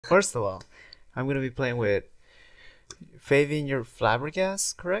First of all, I'm gonna be playing with Favian, your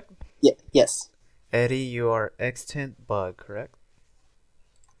Flabbergas, correct? Yeah, yes. Eddie, you are extant bug, correct?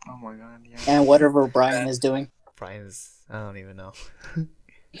 Oh my god, yeah. And whatever Bryan is doing. Brian's, I don't even know.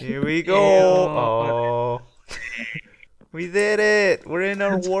 Here we go. Ew. Oh, we did it. We're in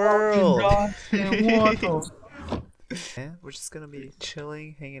our world. Yeah, we're just gonna be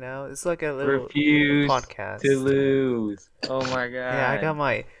chilling, hanging out. It's like a little Refuse podcast. to lose. Oh my god.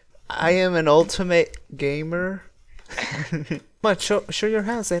 Yeah, I am an ultimate gamer. Come on, show your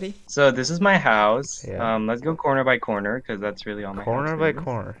house, Eddie. So this is my house. Yeah. Let's go corner by corner because that's really all my Corner house by is.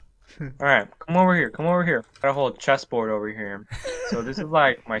 corner. All right, come over here. Come over here. Got a whole chessboard over here. So this is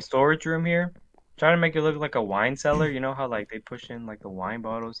like my storage room here. Trying to make it look like a wine cellar. You know how like they push in like the wine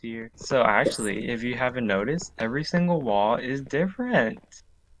bottles here. So actually, if you haven't noticed, every single wall is different.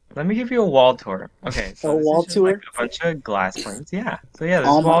 Let me give you a wall tour. Okay, so A this wall is just tour? like a bunch of glass plates. Yeah. So yeah, this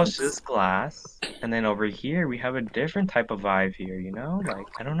All wall mine. is just glass, and then over here we have a different type of vibe here. You know, like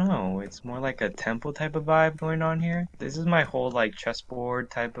I don't know, it's more like a temple type of vibe going on here. This is my whole like chessboard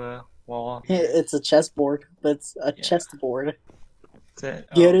type of wall. It's a chessboard, but it's a Yeah. chessboard. That's it.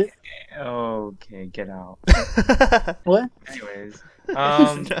 Get it? Okay, get out. What? Anyways,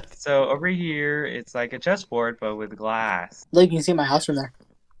 so over here it's like a chessboard but with glass. Look, you can see my house from there.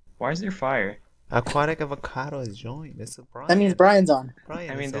 Why is there fire? Aquatic avocado is joined. This is Brian. That means Bryan's on. Brian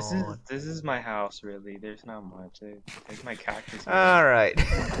I mean, is this on. is my house really. There's not much. There's my cactus. All right.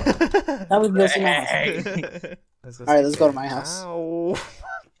 That was go see my house. Hey. All right, let's go to my house. Ow.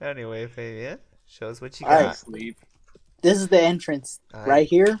 Anyway, Fabian, show us what you All got. right. Sleep. This is the entrance. All Right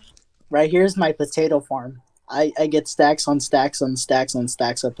here. Right here is my potato farm. I get stacks on stacks on stacks on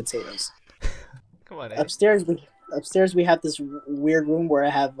stacks of potatoes. Come on, Eddie. Upstairs we have this weird room where I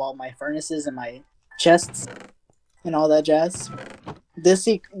have all my furnaces and my chests and all that jazz. This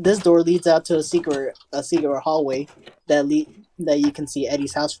door leads out to a secret hallway that you can see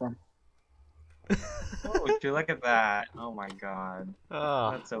Eddie's house from. Oh, would you look at that? Oh my god,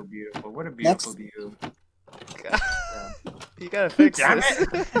 Oh, that's so beautiful. What a beautiful view. God. You gotta fix Damn this.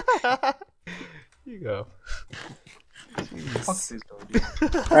 it. You go. Fuck this door,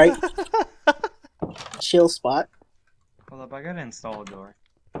 dude. All right, chill spot. Hold up, I gotta install a door.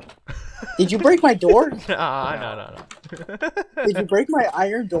 Did you break my door? No. Did you break my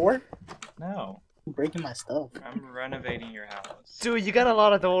iron door? No, I'm breaking my stuff. I'm renovating your house. Dude, you got a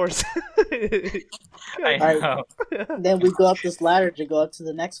lot of doors. I Alright. know. Then we go up this ladder to go up to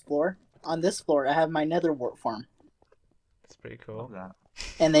the next floor. On this floor, I have my nether wart farm, That's pretty Love cool. that.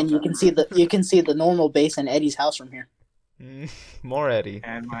 and then you can see the normal base in Eddie's house from here. More Eddie.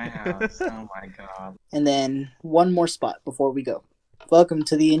 And my house. Oh my god. And then one more spot before we go. Welcome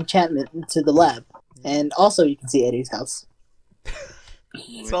to the enchantment to the lab, and also you can see Eddie's house.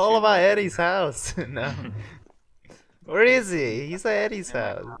 It's all about Eddie's house. No. Where is he? He's at Eddie's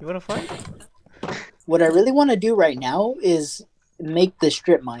house. You wanna fight? What I really want to do right now is make the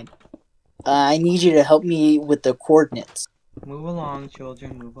strip mine. I need you to help me with the coordinates. Move along,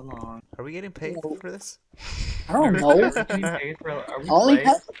 children. Move along. Are we getting paid for this? I don't know. Are we getting paid for? Are we I only playing?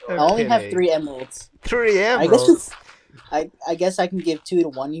 have I only have Okay. 3 emeralds. 3 I guess emeralds. it's, I guess I can give 2 to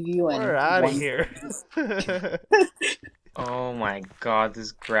one of you and We're out of one- here. Oh my god,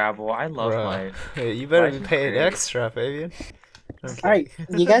 this gravel. I love Bruh. life. Hey, you better Life be is paying great. extra, Fabian. Okay. All right,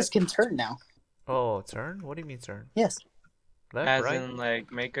 you guys can turn now. Oh, turn? What do you mean turn? Yes. Left, As right? in, like,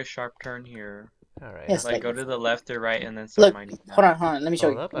 make a sharp turn here. All right. Yes. Like, like- go to the left or right and then start Look, mining. hold on. Let me show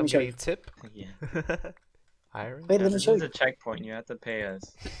Hold you. up, Let I'm me show getting you. tip. Yeah. Iron? Wait, Yeah, let me this show is you. a checkpoint. You have to pay us.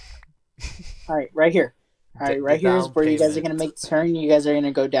 All right, right here. All The- right, right the here is down where you guys are payment. gonna make the turn. You guys are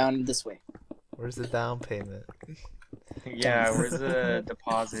gonna go down this way. Where's the down payment? Yeah, where's the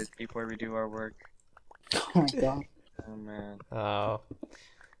deposit before we do our work? Oh my god. Oh man. Oh,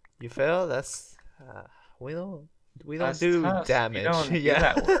 you fail? That's we don't That's do tough. We damage. don't do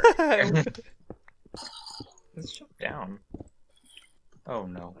Yeah. that Let's jump down. Oh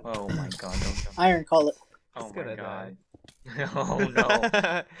no. Oh my god, don't jump. Iron, call it. Oh It's my gonna god. Oh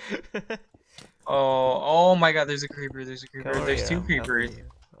no. Oh my god, there's a creeper, there's a creeper, Come there's here, 2 I'm helping creepers. you.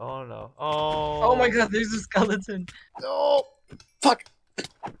 Oh no. Oh. Oh my god, there's a skeleton. No. Fuck.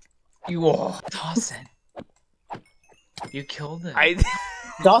 You Dawson. You killed him. I.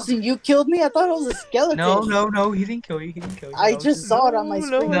 Dawson, you killed me. I thought it was a skeleton. No, he didn't kill you, he didn't kill you. I That was just saw it on my No,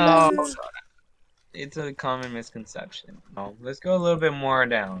 screen. No. That's- It's a common misconception. No, let's go a little bit more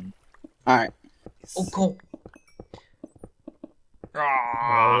down. All right. Oh, cool.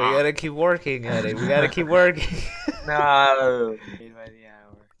 Oh, we gotta keep working at it. We gotta keep working. No. Paid by the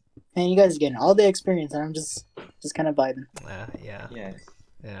hour. Man, you guys are getting all the experience, and I'm just kind of vibing. Yeah. Yes.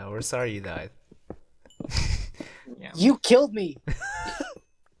 Yeah, we're sorry you died. Yeah. You killed me.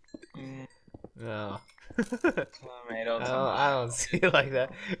 No. Tomato, I don't see it like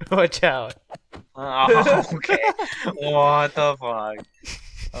that. Watch out. Oh, okay. What the fuck?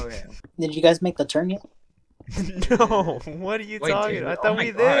 Okay. Did you guys make the turn yet? No, what are you Wait, talking dude, about? I oh thought my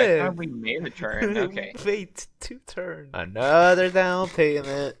we God, I did. thought we made the turn. Okay. Wait, 2 turns. Another down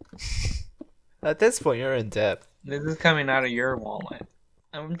payment. At this point, you're in debt. This is coming out of your wallet.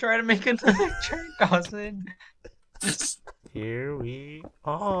 I'm trying to make another turn, Dawson. Here we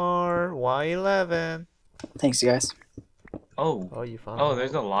are. Y11. Thanks, you guys. Oh. Oh, you found Oh,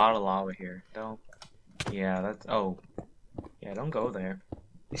 there's a lot of lava here. Don't. Yeah, that's. Oh. Yeah, don't go there.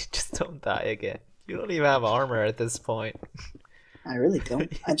 Just don't die again. You don't even have armor at this point. I really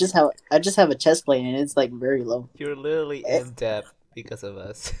don't. I just have a chest plate and it's like very low. You're literally in debt because of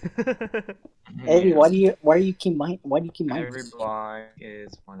us. Eddie, Yeah. why do you keep mining? Every block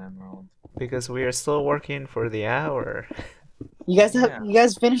is 1 emerald. Because we are still working for the hour. You guys Yeah. you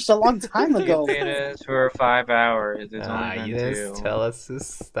guys finished a long time You ago. paid us for 5 hours. It's only You been didn't 2. tell us to You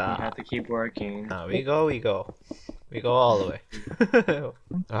stop. have to keep working. No, we go. We go all the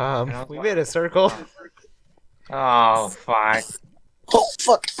way. We made a circle. Oh, fuck. Oh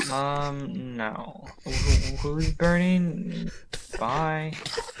fuck! No. Who's burning? Bye.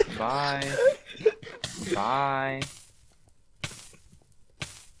 Bye. Bye.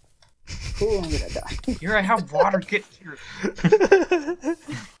 Ooh, I'm gonna die. Here, I have water. Get here.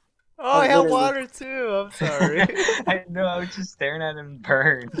 Oh, I have literally. water too. I'm sorry. I know, I was just staring at him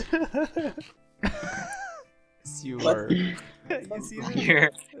burn. Yes, you What? were. You see this? Here.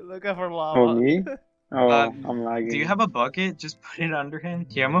 Look up for lava. Oh, me? Oh, Um, I'm lagging. Do you have a bucket? Just put it under him.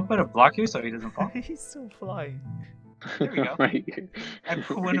 Yeah, I'm gonna put a block here so he doesn't fall. He's still flying. There we go. Right. I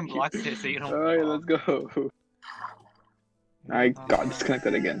put one and blocks it so you don't Alright, fall. let's go. I got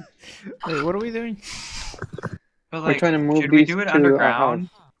disconnected again. Wait, what are we doing? But We're like, trying to move should we these do it to our underground?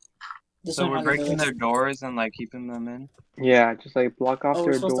 This So one we're I'm gonna breaking do their doors and like keeping them in? Yeah, just like block off Oh,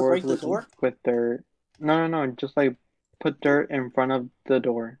 we're their supposed to doors break the door? with dirt. No, just like put dirt in front of the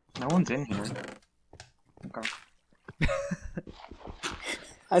door. No one's in here. Okay.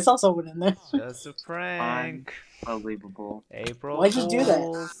 I saw someone in there. Just a prank. Unbelievable. April Why'd you do that?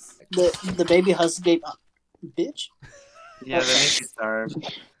 Fools. The baby husky gave bitch. Yeah, that makes you starve.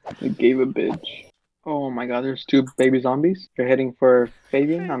 I gave a bitch. Oh my god, there's 2 baby zombies. They're heading for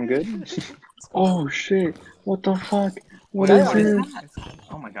Favian. I'm good. Oh shit! What the fuck? What Wait, is what is this? that?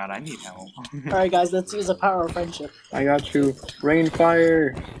 Oh my god, I need help. All right, guys, let's use the power of friendship. I got you. Rain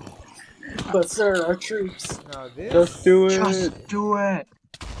fire. But sir, our troops. No, this. Just do it. Just do it!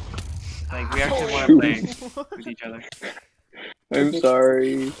 Like, we actually want to play with each other. I'm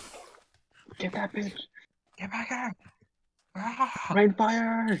sorry. Get that bitch. Get back here! Ah, Rain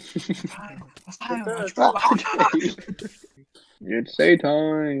fire. it's time. It's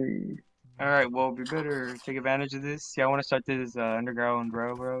daytime. Alright, well, we better take advantage of this. Y'all want to start this underground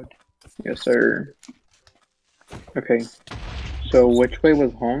railroad? Yes, sir. Okay. So which way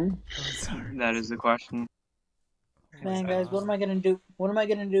was home? That is the question. Man, guys, what am I gonna do? What am I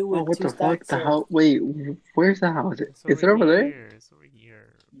gonna do with Oh, what 2 the fuck? stacks? The of- house? Wait, where's the house? It's Is it over there? here. It's over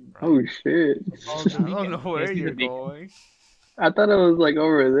here. Oh shit! I don't know where It's you're the beacon. going. I thought it was like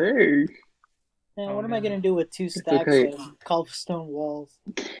over there. Man, Oh, what am I man. gonna do with 2 stacks okay. of cobblestone walls?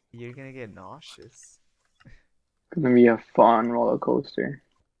 You're gonna get nauseous. Gonna be a fun roller coaster.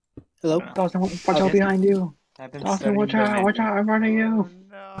 Hello? Dawson, watch Okay. out behind you. I've been Dawson, studying watch the out! menu. Watch out! In front of you.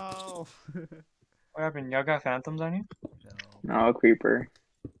 Oh, no. What happened? Y'all got phantoms on you? No. No, creeper.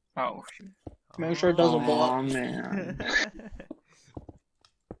 Oh, shoot. Make sure it doesn't blow up. Oh man.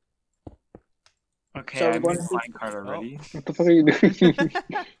 Okay, So I we're made going a to- mine card already. What the fuck are you doing?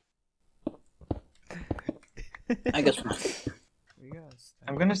 I guess not.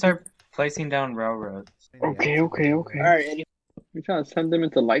 I'm gonna start placing down railroads. Okay. All right, Eddie. We trying to send them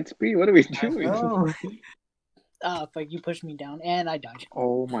into light speed? What are we doing? Oh, Fuck, you pushed me down, and I died.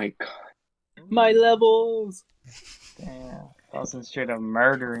 Oh my god. My levels! damn. Dawson's straight up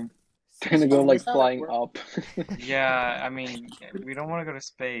murdering. Trying to go like It's not flying like up. Yeah, I mean, we don't want to go to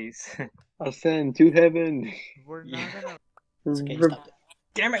space. Ascend to heaven. We're not gonna. It's okay, stop it.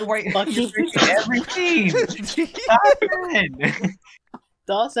 Damn it, wait. Fuck You're you. breaking everything! Stop it!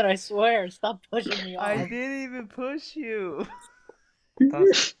 Dawson, I swear, stop pushing me off. I didn't even push you.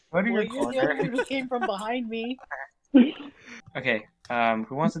 Dawson, what are Well, your you're the only corner? one who came from behind me. Okay,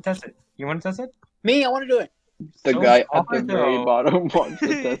 who wants to test it? You want to test it? Me, I want to do it. The So guy at the hard, very though. bottom wants to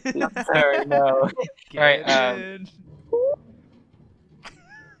test it. Sorry, no. Get Alright, in.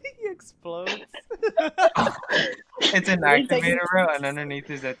 explodes. It's an activator row, and underneath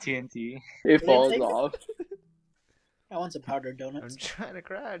is a TNT. It falls take it? off. I want some powdered I'm donuts. trying to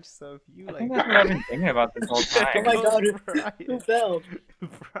crash, so if you I like. think that's what I've been thinking about this whole time. Oh my god, who Brian. fell?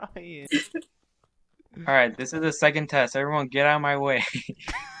 Brian. All right, this is the second test. Everyone, get out of my way.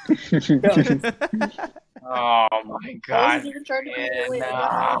 Oh my I god. wasn't even trying to get Yeah, away. I nah.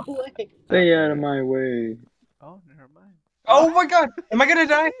 got out of the way. Stay out of my way. Oh, never mind. Oh my god, am I gonna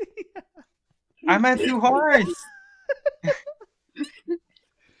die? I'm at 2 hearts.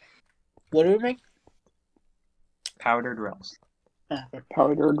 What do we make? Powdered rails.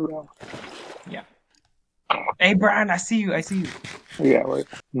 Powdered rock. Hey Brian, I see you. Yeah, wait.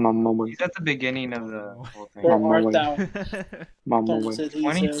 Mama way. He's at the beginning of the whole thing. Where Mama art way. thou? Mama Tom way. said he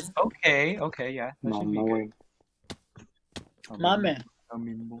 20. said. Okay, yeah. That should be Mama good. way. My man.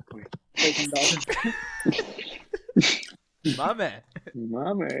 Taking Dawson. My man.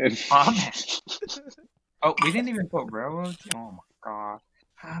 My man. Oh, we didn't even put railroads? Oh my god.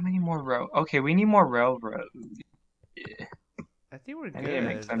 How many more Okay, we need more railroads. Yeah. I think we're good. I need to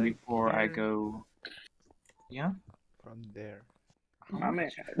make some like, before I here, go. Yeah? From there. My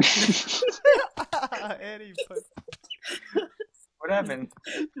man. Eddie put. What happened?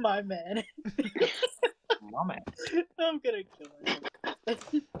 My man. My man. I'm gonna kill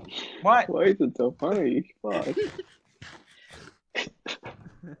myself. What? Why is it so funny? Fuck.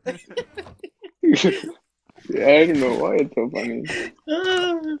 Yeah, I don't know why it's so funny.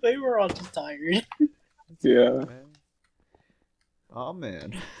 They were all just tired. Yeah. Oh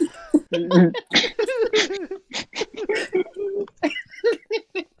man. Who's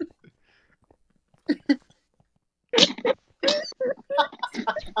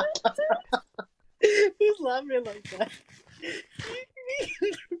laughing like that?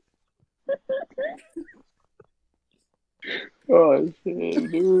 Oh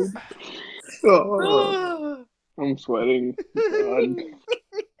shit, dude. Oh, I'm sweating. God.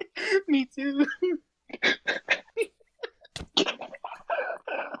 Me too.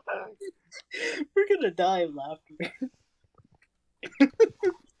 We're gonna die of laughter.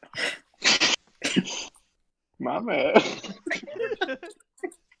 My man.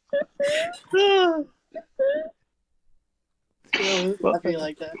 Who's laughing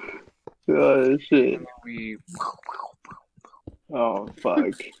like that? Oh shit. And then we. Oh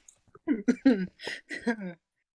fuck.